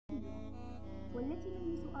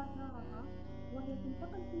آثارها وهي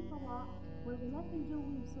تنتقل في الفضاء والغلاف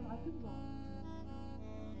الجوي بسرعة الضوء،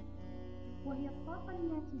 وهي الطاقة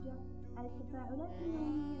الناتجة عن التفاعلات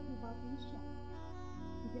النووية في باطن الشمس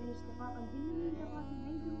مثل اشتقاق الهيليوم من ذرات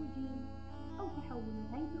الهيدروجين أو تحول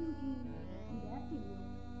الهيدروجين إلى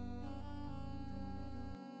هيليوم.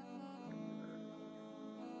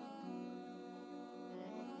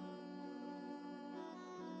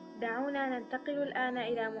 دعونا ننتقل الآن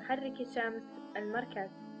إلى محرك الشمس المركز.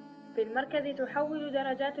 في المركز تحول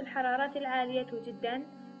درجات الحرارة العالية جدا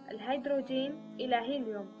الهيدروجين إلى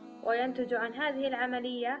هيليوم، وينتج عن هذه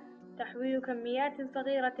العملية تحويل كميات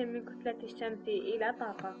صغيرة من كتلة الشمس إلى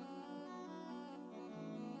طاقة.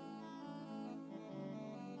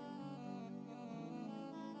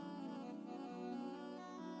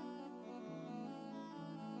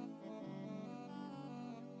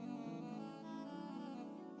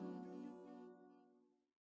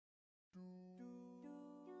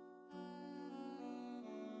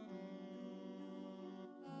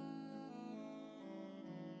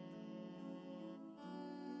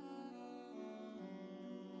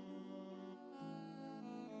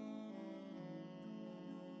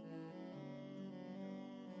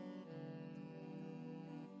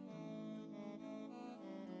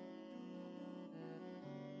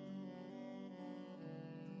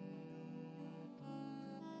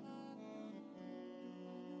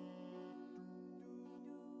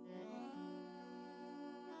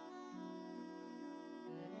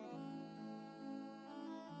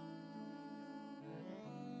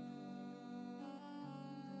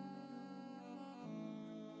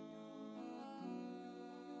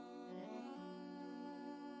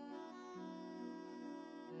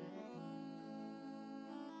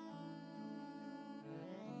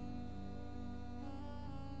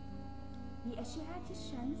 لأشعة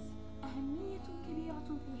الشمس أهمية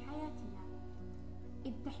كبيرة في حياتنا،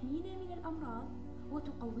 إذ تحمينا من الأمراض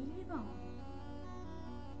وتقوي العظام،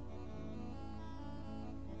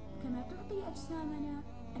 كما تعطي أجسامنا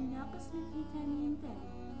الناقص من فيتامين د،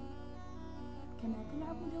 كما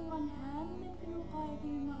تلعب دورا هاما في الوقاية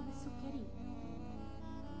من مرض السكري،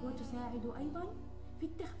 وتساعد أيضا في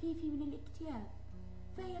التخفيف من الاكتئاب،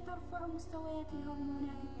 فهي ترفع مستويات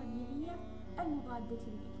الهرمونات الطبيعية المضادة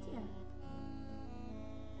للاكتئاب.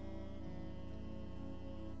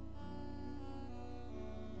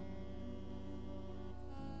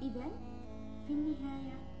 إذن في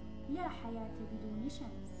النهاية لا حياة بدون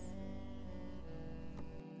شمس.